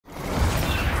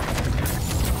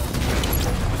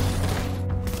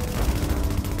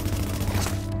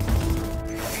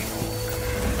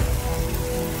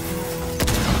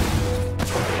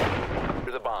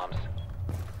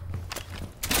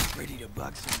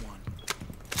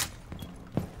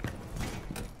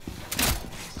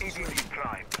EDD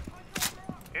prime.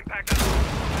 Impact.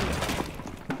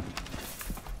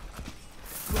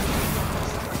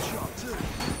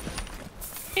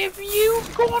 Have you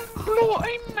gone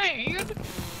bloody mad?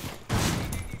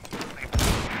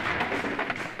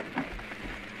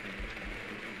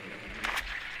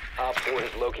 Op 4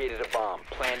 has located a bomb.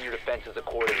 Plan your defenses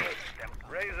accordingly.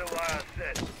 Razor wire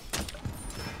set.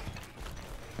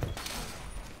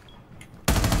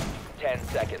 10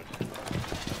 seconds.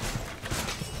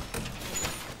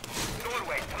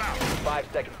 Doorway, come out. 5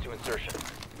 seconds to insertion.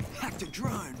 Hacked a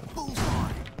drone.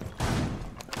 Bullseye.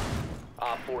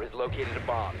 Op 4 has located a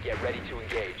bomb. Get ready to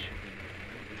engage.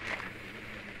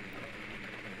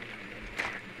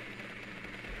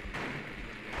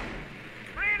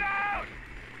 Reload!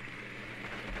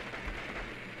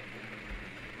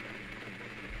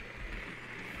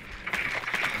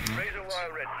 Razor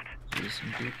wire ready.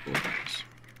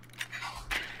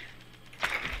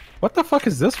 What the fuck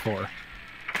is this for?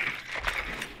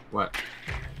 What?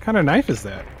 What kind of knife is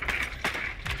that?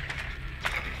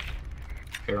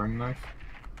 Paring knife?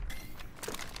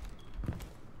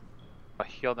 I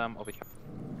heal them over here.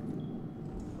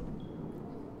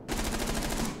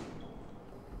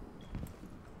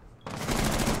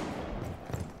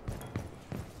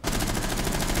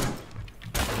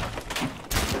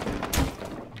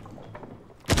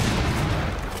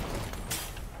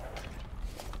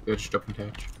 Good stuff and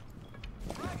catch.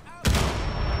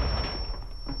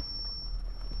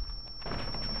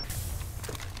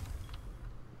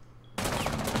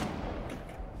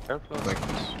 Careful. Like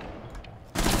this.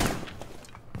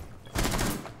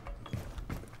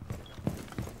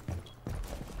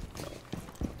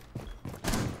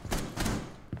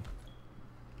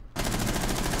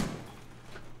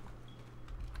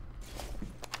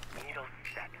 Needle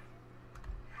set.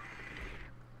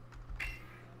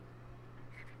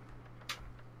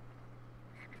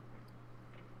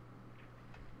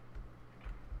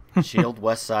 Shield,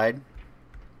 west side.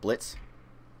 Blitz.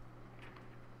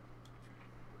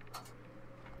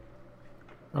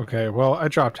 Okay, well, I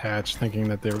dropped hatch thinking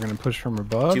that they were going to push from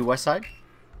above. 2 west side.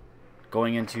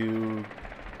 Going into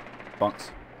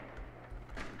bunks.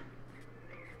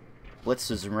 Blitz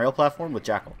is in rail platform with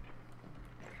Jackal.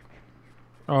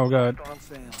 Oh, God. Found.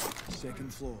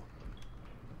 Second floor.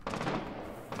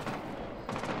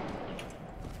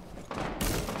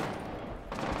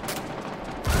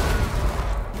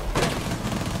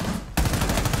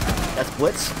 That's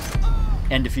Blitz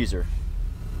and Diffuser.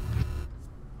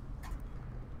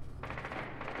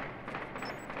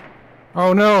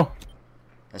 Oh, no.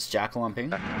 That's Jackal on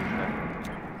ping. Of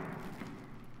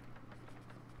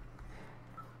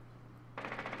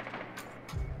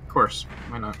course,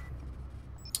 why not?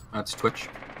 That's Twitch.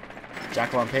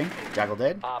 Jackal on ping. Jackal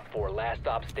dead. Op 4, last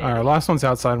op standing. Alright, last one's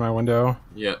outside my window.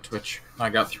 Yeah, Twitch. I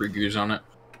got 3 goos on it.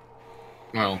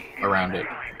 Well, around it.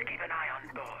 Keep an eye on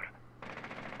door.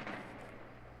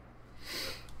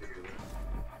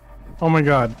 Oh my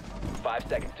God. 5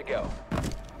 seconds to go.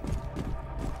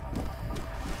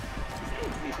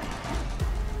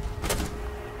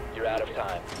 You're out of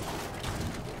time.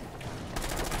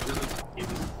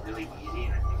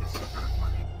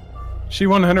 She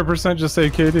 100% just say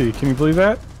KD. Can you believe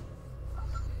that?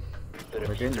 The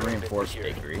We're getting diffuser has been reinforced,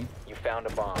 secured. agree. You found a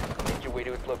bomb. Make your way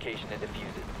to its location and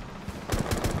defuse it.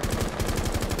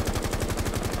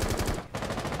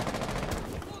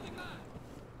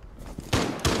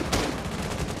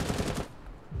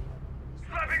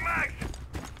 Slapping mags!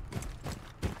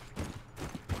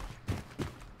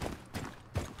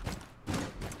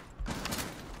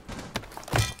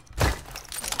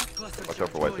 Watch out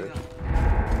for white there.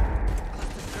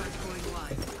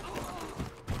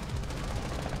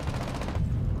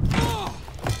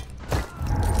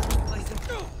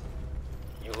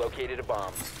 You located a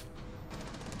bomb.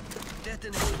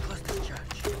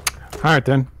 Alright,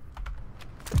 then.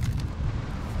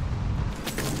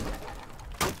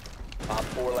 Op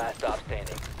 4, last stop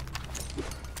standing.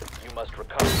 You must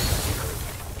recover the diffuser.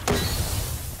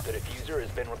 The diffuser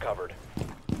has been recovered.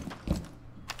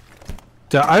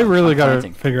 I really I'm gotta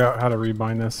planting. figure out how to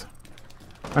rebind this.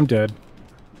 I'm dead.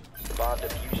 Bomb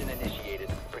diffusion initiated.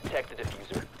 Protect the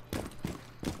diffuser.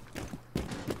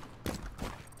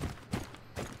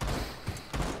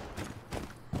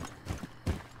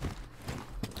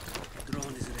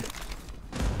 Drone is ready.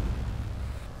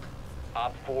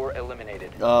 Op 4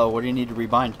 eliminated. What do you need to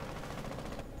rebind?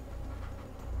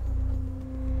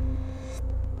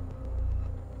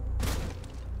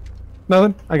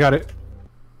 Nothing. I got it.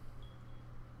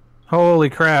 Holy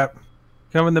crap.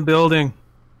 Come in the building.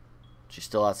 She's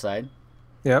still outside.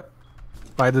 Yep.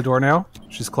 By the door now.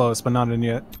 She's close, but not in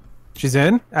yet. She's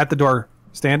in. At the door.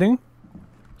 Standing.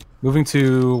 Moving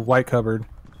to white cupboard.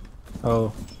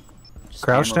 Oh. Just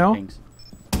Crouched ammo now? pings.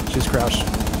 She's crouched.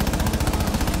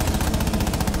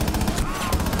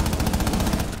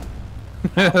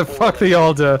 Fuck the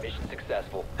Alda. Mission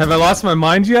successful. Have I lost my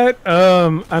mind yet?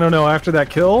 I don't know. After that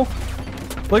kill?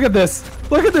 Look at this.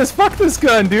 Look at this. Fuck this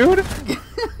gun, dude.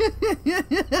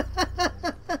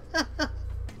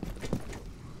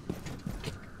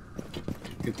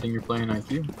 Good thing you're playing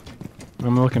IQ.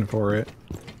 I'm looking for it.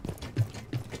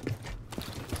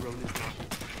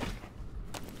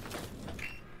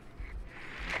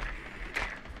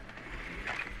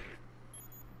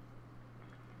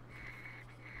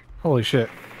 Holy shit.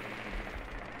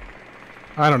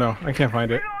 I don't know. I can't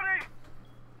find it.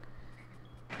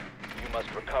 You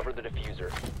must recover the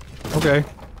diffuser. Okay.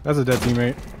 That's a dead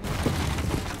teammate.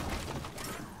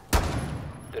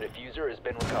 The diffuser has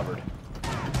been recovered.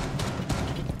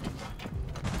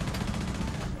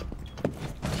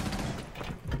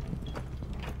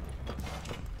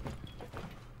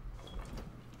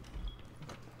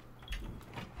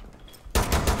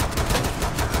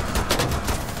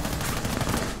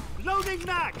 Loading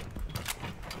mag!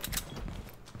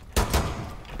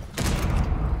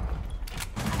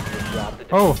 Drop the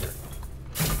Oh. diffuser.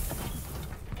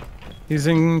 He's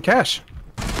in cash.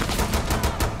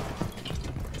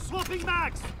 Swapping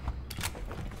mags!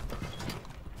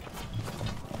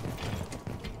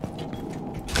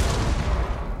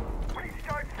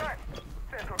 Restart set.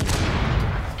 Central.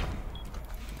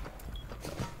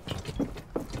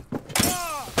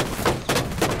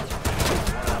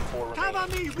 One on 4 remaining. Cover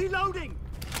me! Reloading!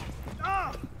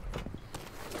 Ah!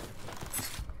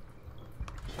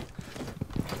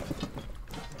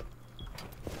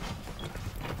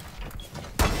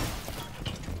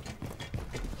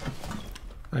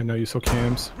 I know you so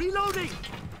cams. Reloading!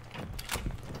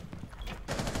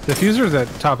 Diffuser's at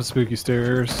top of spooky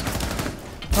stairs.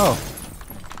 Oh.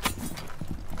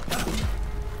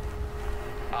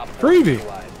 Op 4 Freebie.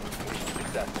 neutralized. Mission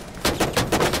successful.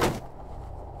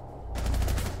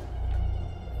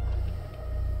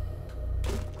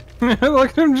 Look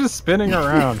at him just spinning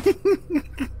around.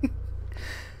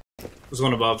 There's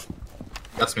one above.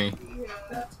 That's me.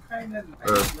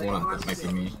 Or one of that might be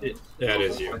me. Yeah, it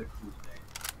is you.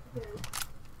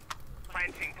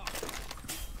 Planting.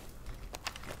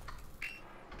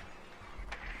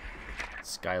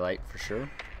 Skylight for sure.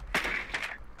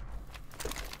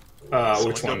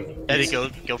 Which one? Eddie,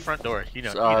 go front door. You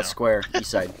know. You know. Square,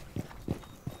 east side.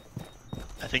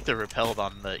 I think they're repelled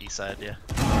on the east side. Yeah.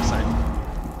 East side.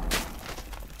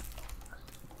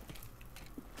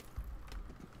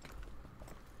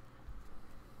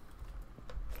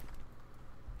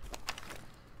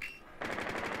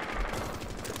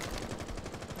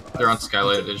 They're on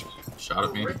Skylight. They just shot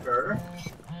at me.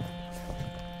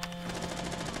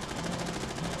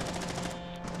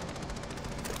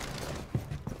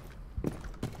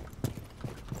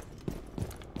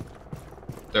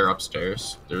 They're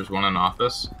upstairs. There's one in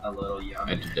office. I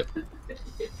had to dip.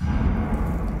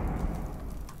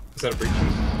 Is that a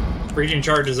breaching? Breaching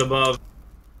charge is above.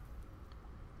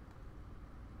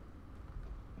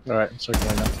 Alright,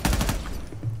 circling up.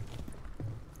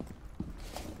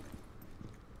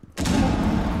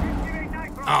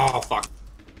 Oh, fuck.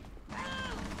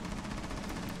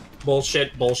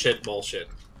 Bullshit, bullshit, bullshit.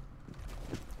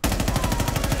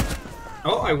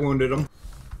 Oh, I wounded him.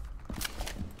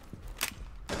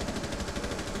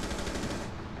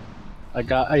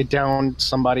 I downed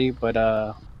somebody, but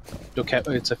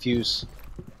it's a fuse.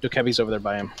 Dokebi's over there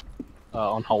by him,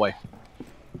 on hallway.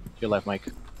 Your left, Mike.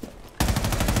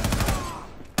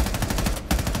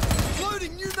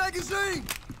 Loading new magazine!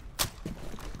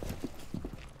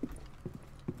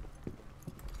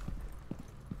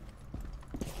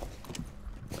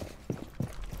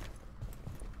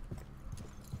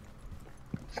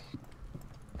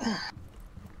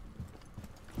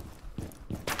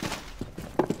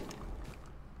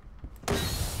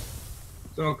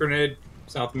 Smoke grenade,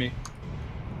 south of me.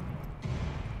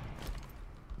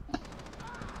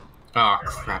 Oh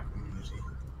crap.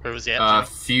 Where was he at?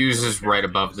 Fuse is right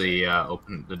above the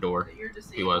the door.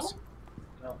 He was.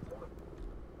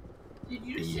 Did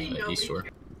you The say no? east door.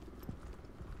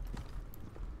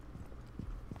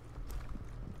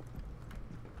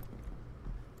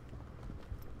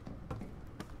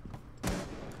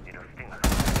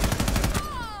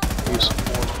 Fuse.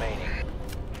 4 remaining.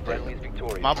 Friendly's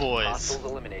victorious. My boys. Hostiles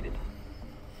eliminated.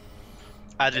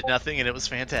 I did nothing and it was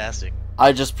fantastic.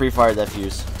 I just pre-fired that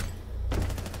fuse.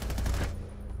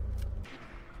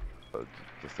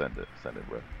 Just send it,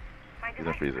 bro. He's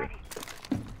in freezer.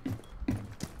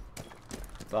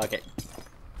 Fuck it.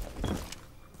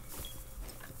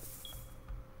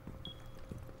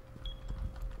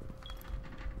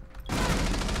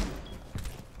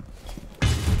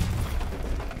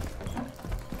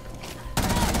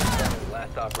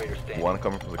 Last operator standing. One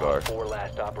coming from the guard. 4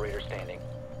 last operator standing.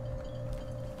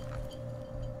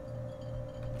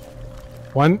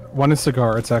 One is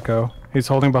cigar. It's Echo. He's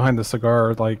holding behind the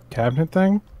cigar like cabinet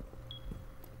thing.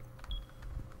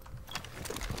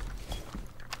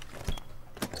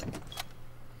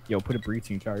 Yo, put a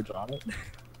breaching charge on it.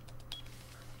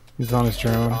 He's on his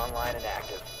drone. Online and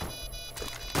active.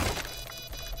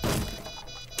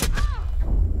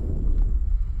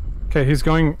 Okay, he's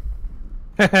going.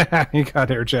 He got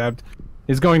air jabbed.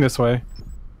 He's going this way.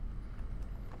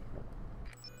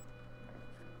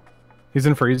 He's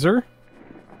in freezer.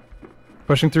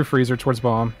 Pushing through freezer towards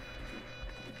bomb.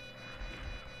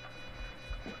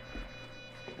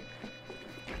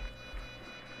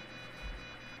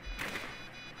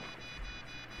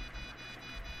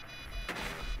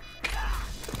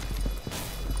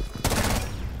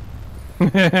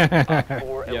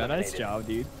 Yeah, nice job,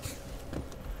 dude.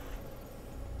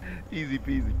 Easy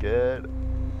peasy, kid.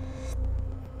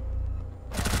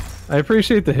 I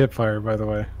appreciate the hip fire, by the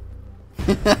way.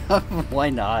 Why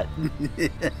not?